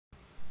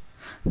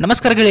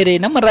ನಮಸ್ಕಾರ ಗೆಳೆಯರೇ,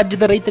 ನಮ್ಮ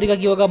ರಾಜ್ಯದ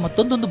ರೈತರಿಗಾಗಿ ಇವಾಗ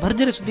ಮತ್ತೊಂದು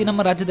ಭರ್ಜರಿ ಸುದ್ದಿ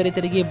ನಮ್ಮ ರಾಜ್ಯದ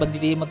ರೈತರಿಗೆ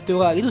ಬಂದಿದೆ. ಮತ್ತು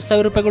ಇವಾಗ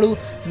 5,000 ರೂಪಾಯಿಗಳು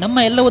ನಮ್ಮ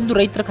ಎಲ್ಲ ಒಂದು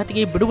ರೈತರ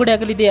ಖಾತೆಗೆ ಬಿಡುಗಡೆ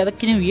ಆಗಲಿದೆ.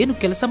 ಅದಕ್ಕೆ ನೀವು ಏನು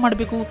ಕೆಲಸ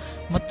ಮಾಡಬೇಕು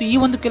ಮತ್ತು ಈ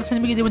ಒಂದು ಕೆಲಸ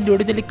ನಿಮಗೆ ಈ ಒಂದು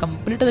ವಿಡಿಯೋದಲ್ಲಿ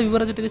ಕಂಪ್ಲೀಟ್ ಆದ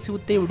ವಿವರ ಜೊತೆಗೆ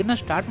ಸಿಗುತ್ತೆ. ವಿಡಿಯೋನ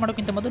ಸ್ಟಾರ್ಟ್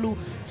ಮಾಡೋಕ್ಕಿಂತ ಮೊದಲು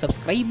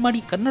ಸಬ್ಸ್ಕ್ರೈಬ್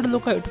ಮಾಡಿ ಕನ್ನಡ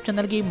ಲೋಕ ಯೂಟ್ಯೂಬ್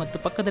ಚಾನಲ್ಗೆ ಮತ್ತು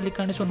ಪಕ್ಕದಲ್ಲಿ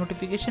ಕಾಣಿಸುವ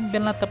ನೋಟಿಫಿಕೇಶನ್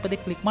ಬೆಲ್ನ ತಪ್ಪದೆ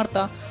ಕ್ಲಿಕ್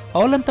ಮಾಡ್ತಾ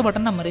ಆಲ್ ಅಂತ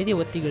ಬಟನ್ನ ಮರೆಯದೆ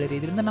ಒತ್ತಿ ಗೆಳೆಯರೇ.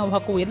 ಇದರಿಂದ ನಾವು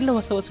ಹಾಕುವ ಎಲ್ಲ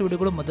ಹೊಸ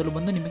ವಿಡಿಯೋಗಳು ಮೊದಲು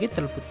ಬಂದು ನಿಮಗೆ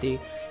ತಲುಪುತ್ತೆ.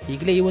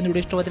 ಈಗಲೇ ಈ ಒಂದು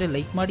ವಿಡಿಯೋ ಇಷ್ಟವಾದರೆ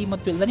ಲೈಕ್ ಮಾಡಿ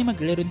ಮತ್ತು ಎಲ್ಲ ನಿಮ್ಮ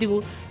ಗೆಳೆಯರೊಂದಿಗೂ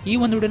ಈ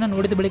ಒಂದು ವಿಡಿಯೋನ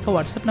ನೋಡಿದ ಬಳಿಕ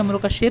ವಾಟ್ಸಪ್ನ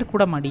ಮೂಲಕ ಶೇರ್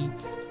ಕೂಡ ಮಾಡಿ.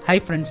 ಹಾಯ್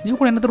ಫ್ರೆಂಡ್ಸ್, ನೀವು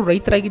ಕೂಡ ಏನಾದರೂ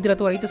ರೈತರಾಗಿದ್ದರೆ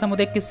ಅಥವಾ ರೈತ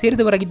ಸಮುದಾಯಕ್ಕೆ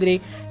ಸೇರಿದವರಾಗಿದ್ದರೆ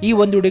ಈ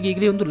ಒಂದು ವಿಡಿಯೋಗೆ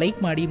ಈಗಲೇ ಒಂದು ಲೈಕ್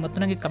ಮಾಡಿ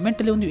ಮತ್ತು ನನಗೆ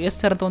ಕಮೆಂಟಲ್ಲಿ ಒಂದು ಎಸ್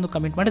ಸರ್ ಅಂತ ಒಂದು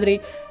ಕಮೆಂಟ್ ಮಾಡಿದರೆ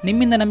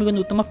ನಿಮ್ಮಿಂದ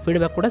ನಮಗೊಂದು ಉತ್ತಮ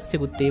ಫೀಡ್ಬ್ಯಾಕ್ ಕೂಡ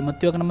ಸಿಗುತ್ತೆ.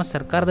 ಮತ್ತು ಇವಾಗ ನಮ್ಮ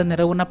ಸರ್ಕಾರದ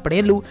ನೆರವನ್ನು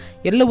ಪಡೆಯಲು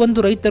ಎಲ್ಲ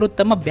ಒಂದು ರೈತರು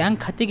ತಮ್ಮ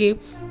ಬ್ಯಾಂಕ್ ಖಾತೆಗೆ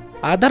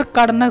ಆಧಾರ್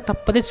ಕಾರ್ಡನ್ನು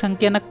ತಪ್ಪದೇ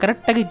ಸಂಖ್ಯೆಯನ್ನು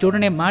ಕರೆಕ್ಟಾಗಿ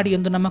ಜೋಡಣೆ ಮಾಡಿ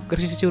ಎಂದು ನಮ್ಮ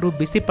ಕೃಷಿ ಸಚಿವರು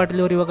ಬಿ.ಸಿ.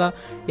 ಪಾಟೀಲ್ ಅವರು ಇವಾಗ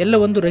ಎಲ್ಲ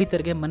ಒಂದು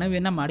ರೈತರಿಗೆ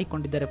ಮನವಿಯನ್ನು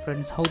ಮಾಡಿಕೊಂಡಿದ್ದಾರೆ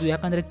ಫ್ರೆಂಡ್ಸ್. ಹೌದು,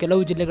 ಯಾಕಂದರೆ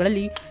ಕೆಲವು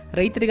ಜಿಲ್ಲೆಗಳಲ್ಲಿ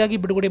ರೈತರಿಗಾಗಿ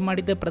ಬಿಡುಗಡೆ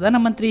ಮಾಡಿದ್ದ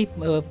ಪ್ರಧಾನಮಂತ್ರಿ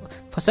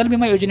ಫಸಲ್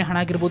ಬಿಮಾ ಯೋಜನೆ ಹಣ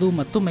ಆಗಿರ್ಬೋದು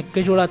ಮತ್ತು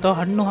ಮೆಕ್ಕೆಜೋಳ ಅಥವಾ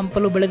ಹಣ್ಣು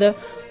ಹಂಪಲು ಬೆಳೆದ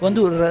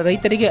ಒಂದು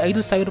ರೈತರಿಗೆ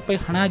 5,000 ರೂಪಾಯಿ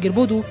ಹಣ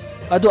ಆಗಿರ್ಬೋದು,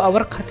 ಅದು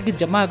ಅವರ ಖಾತೆಗೆ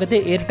ಜಮಾ ಆಗದೆ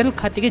ಏರ್ಟೆಲ್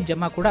ಖಾತೆಗೆ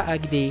ಜಮಾ ಕೂಡ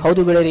ಆಗಿದೆ.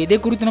 ಹೌದು ಗೆಳೆಯರೆ, ಇದೇ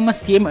ಕುರಿತು ನಮ್ಮ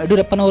ಸಿಎಂ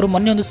ಯಡಿಯೂರಪ್ಪನವರು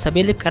ಮೊನ್ನೆ ಒಂದು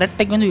ಸಭೆಯಲ್ಲಿ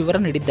ಕರೆಕ್ಟಾಗಿ ಒಂದು ವಿವರ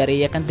ನೀಡಿದ್ದಾರೆ.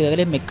 ಯಾಕಂದರೆ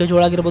ಈಗಾಗಲೇ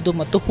ಮೆಕ್ಕೆಜೋಳ ಆಗಿರ್ಬೋದು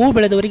ಮತ್ತು ಹೂ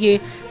ಬೆಳೆದವರಿಗೆ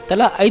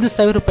ತಲಾ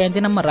 5,000 ರೂಪಾಯಿ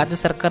ನಮ್ಮ ರಾಜ್ಯ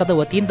ಸರ್ಕಾರದ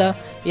ವತಿಯಿಂದ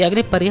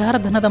ಈಗಾಗಲೇ ಪರಿಹಾರ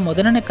ಧನದ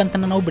ಮೊದಲನೇ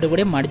ಕಂತನ್ನು ನಾವು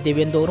ಬಿಡುಗಡೆ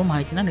ಮಾಡಿದ್ದೇವೆ ಎಂದು ಅವರು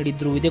ಮಾಹಿತಿಯನ್ನು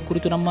ನೀಡಿದ್ರು. ಇದೇ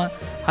ಕುರಿತು ನಮ್ಮ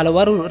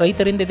ಹಲವಾರು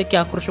ರೈತರಿಂದ ಇದಕ್ಕೆ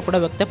ಆಕ್ರೋಶ ಕೂಡ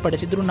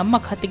ವ್ಯಕ್ತಪಡಿಸಿದ್ರು. ನಮ್ಮ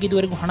ಖಾತೆಗೆ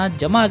ಇದುವರೆಗೂ ಹಣ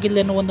ಜಮಾ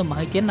ಆಗಿಲ್ಲ ಎನ್ನುವ ಒಂದು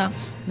ಮಾಹಿತಿಯನ್ನ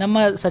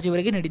ನಮ್ಮ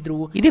ಸಚಿವರಿಗೆ ನೀಡಿದ್ರು.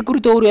 ಇದೇ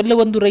ಕುರಿತು ಅವರು ಎಲ್ಲ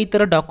ಒಂದು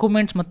ರೈತರ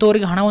ಡಾಕ್ಯುಮೆಂಟ್ಸ್ ಮತ್ತು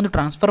ಅವರಿಗೆ ಹಣವನ್ನು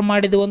ಟ್ರಾನ್ಸ್ಫರ್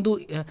ಮಾಡಿದ ಒಂದು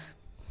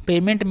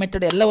ಪೇಮೆಂಟ್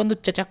ಮೆಥಡ್ ಎಲ್ಲ ಒಂದು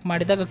ಚೆಕ್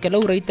ಮಾಡಿದಾಗ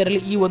ಕೆಲವು ರೈತರಲ್ಲಿ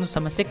ಈ ಒಂದು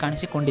ಸಮಸ್ಯೆ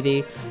ಕಾಣಿಸಿಕೊಂಡಿದೆ.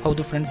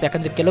 ಹೌದು ಫ್ರೆಂಡ್ಸ್,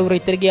 ಯಾಕಂದರೆ ಕೆಲವು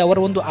ರೈತರಿಗೆ ಅವರ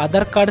ಒಂದು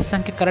ಆಧಾರ್ ಕಾರ್ಡ್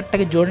ಸಂಖ್ಯೆ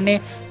ಕರೆಕ್ಟಾಗಿ ಜೋಡಣೆ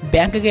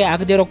ಬ್ಯಾಂಕ್ಗೆ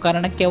ಆಗದೇ ಇರೋ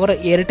ಕಾರಣಕ್ಕೆ ಅವರ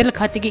ಏರ್ಟೆಲ್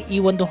ಖಾತೆಗೆ ಈ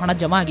ಒಂದು ಹಣ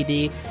ಜಮಾ ಆಗಿದೆ.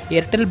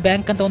 ಏರ್ಟೆಲ್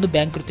ಬ್ಯಾಂಕ್ ಅಂತ ಒಂದು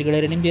ಬ್ಯಾಂಕ್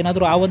ಇರುತ್ತೆ. ನಿಮ್ದು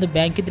ಏನಾದರೂ ಆ ಒಂದು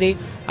ಬ್ಯಾಂಕ್ ಇದ್ದರೆ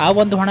ಆ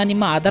ಒಂದು ಹಣ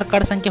ನಿಮ್ಮ ಆಧಾರ್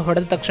ಕಾರ್ಡ್ ಸಂಖ್ಯೆ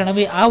ಹೊಡೆದ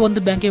ತಕ್ಷಣವೇ ಆ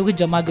ಒಂದು ಬ್ಯಾಂಕಿಗೆ ಹೋಗಿ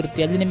ಜಮಾ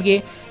ಆಗಿರುತ್ತೆ. ಅಲ್ಲಿ ನಿಮಗೆ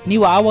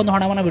ನೀವು ಆ ಒಂದು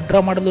ಹಣವನ್ನು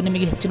ವಿಡ್ರಾ ಮಾಡಲು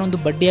ನಿಮಗೆ ಹೆಚ್ಚಿನ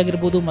ಒಂದು ಬಡ್ಡಿ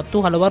ಆಗಿರ್ಬೋದು ಮತ್ತು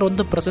ಹಲವಾರು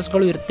ಒಂದು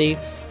ಪ್ರೊಸೆಸ್ಗಳು ಇರುತ್ತೆ.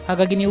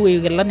 ಹಾಗಾಗಿ ನೀವು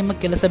ಈಗೆಲ್ಲ ನಿಮ್ಮ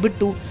ಕೆಲಸ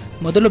ಬಿಟ್ಟು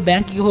ಮೊದಲು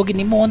ಬ್ಯಾಂಕಿಗೆ ಹೋಗಿ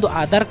ನಿಮ್ಮ ಒಂದು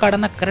ಆಧಾರ್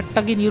ಕಾರ್ಡನ್ನು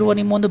ಕರೆಕ್ಟಾಗಿ ನೀಡುವ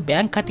ನಿಮ್ಮ ಒಂದು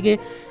ಬ್ಯಾಂಕ್ ಖಾತೆಗೆ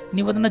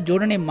ನೀವು ಅದನ್ನು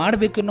ಜೋಡಣೆ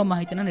ಮಾಡಬೇಕು ಅನ್ನೋ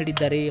ಮಾಹಿತಿಯನ್ನು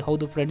ನೀಡಿದ್ದಾರೆ.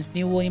 ಹೌದು ಫ್ರೆಂಡ್ಸ್,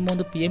 ನೀವು ನಿಮ್ಮ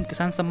ಒಂದು PM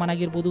ಕಿಸಾನ್ ಸಮ್ಮಾನ್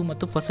ಆಗಿರ್ಬೋದು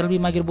ಮತ್ತು ಫಸಲ್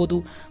ಬಿಮಾ ಆಗಿರ್ಬೋದು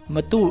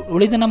ಮತ್ತು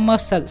ಉಳಿದ ನಮ್ಮ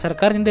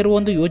ಸರ್ಕಾರದಿಂದ ಇರುವ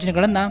ಒಂದು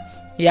ಯೋಜನೆಗಳನ್ನು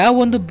ಯಾವ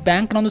ಒಂದು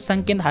ಬ್ಯಾಂಕ್ನ ಒಂದು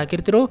ಸಂಖ್ಯೆಯಿಂದ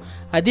ಹಾಕಿರ್ತೀರೋ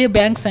ಅದೇ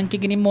ಬ್ಯಾಂಕ್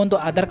ಸಂಖ್ಯೆಗೆ ನಿಮ್ಮ ಒಂದು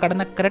ಆಧಾರ್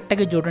ಕಾರ್ಡನ್ನು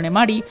ಕರೆಕ್ಟಾಗಿ ಜೋಡಣೆ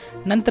ಮಾಡಿ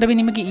ನಂತರವೇ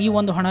ನಿಮಗೆ ಈ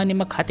ಒಂದು ಹಣ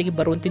ನಿಮ್ಮ ಖಾತೆಗೆ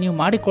ಬರುವಂತೆ ನೀವು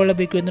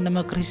ಮಾಡಿಕೊಳ್ಳಬೇಕು ಎಂದು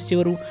ನಮ್ಮ ಕೃಷಿ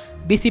ಸಚಿವರು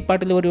ಬಿ.ಸಿ.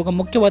 ಪಾಟೀಲ್ ಅವರು ಇವಾಗ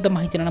ಮುಖ್ಯವಾದ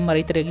ಮಾಹಿತಿಯನ್ನು ನಮ್ಮ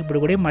ರೈತರಿಗೆ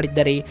ಬಿಡುಗಡೆ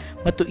ಮಾಡಿದ್ದಾರೆ.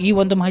 ಮತ್ತು ಈ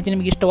ಒಂದು ಮಾಹಿತಿ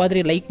ನಿಮಗೆ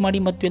ಇಷ್ಟವಾದರೆ ಲೈಕ್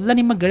ಮಾಡಿ ಮತ್ತು ಎಲ್ಲ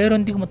ನಿಮ್ಮ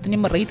ಗೆಳೆಯರೊಂದಿಗೂ ಮತ್ತು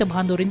ನಿಮ್ಮ ರೈತ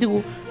ಬಾಂಧವರೊಂದಿಗೂ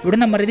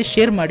ವಿಡಿಯೋನ ಮರೆಯದೆ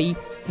ಶೇರ್ ಮಾಡಿ.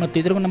 ಮತ್ತು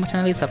ಇದ್ರಿಗೂ ನಮ್ಮ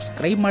ಚಾನಲ್ಗೆ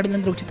ಸಬ್ಸ್ಕ್ರೈಬ್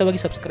ಮಾಡಿದಂದರೆ ಉಚಿತವಾಗಿ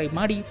ಸಬ್ಸ್ಕ್ರೈಬ್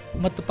ಮಾಡಿ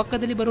ಮತ್ತು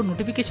ಪಕ್ಕದಲ್ಲಿ ಬರೋ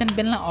ನೋಟಿಫಿಕೇಶನ್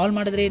ಬೆಲ್ನ ಆಲ್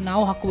ಮಾಡಿದರೆ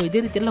ನಾವು ಹಾಕುವ ಇದೇ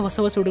ರೀತಿ ಎಲ್ಲ ಹೊಸ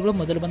ವಿಡಿಯೋಗಳು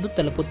ಮೊದಲು ಬಂದು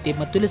ತಲುಪುತ್ತೆ.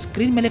 ಮತ್ತು ಇಲ್ಲಿ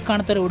ಸ್ಕ್ರೀನ್ ಮೇಲೆ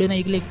ಕಾಣ್ತಾರೆ ವಿಡಿಯೋನ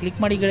ಈಗಲೇ ಕ್ಲಿಕ್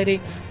ಮಾಡಿ ಗೆಳೆಯರೆ.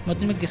 ಮತ್ತು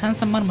ನಿಮಗೆ ಕಿಸಾನ್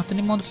ಸಮ್ಮಾನ್ ಮತ್ತು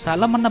ನಿಮ್ಮ ಒಂದು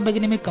ಸಾಲ ಮನ್ನಾ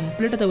ಬಗ್ಗೆ ನಿಮಗೆ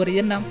ಕಂಪ್ಲೀಟ್ ಆದ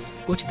ವರದಿಯನ್ನು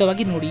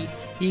ಉಚಿತವಾಗಿ ನೋಡಿ.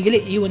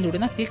 ಈಗಲೇ ಈ ಒಂದು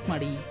ವಿಡಿಯೋನ ಕ್ಲಿಕ್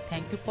ಮಾಡಿ.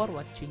 Thank you for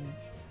watching.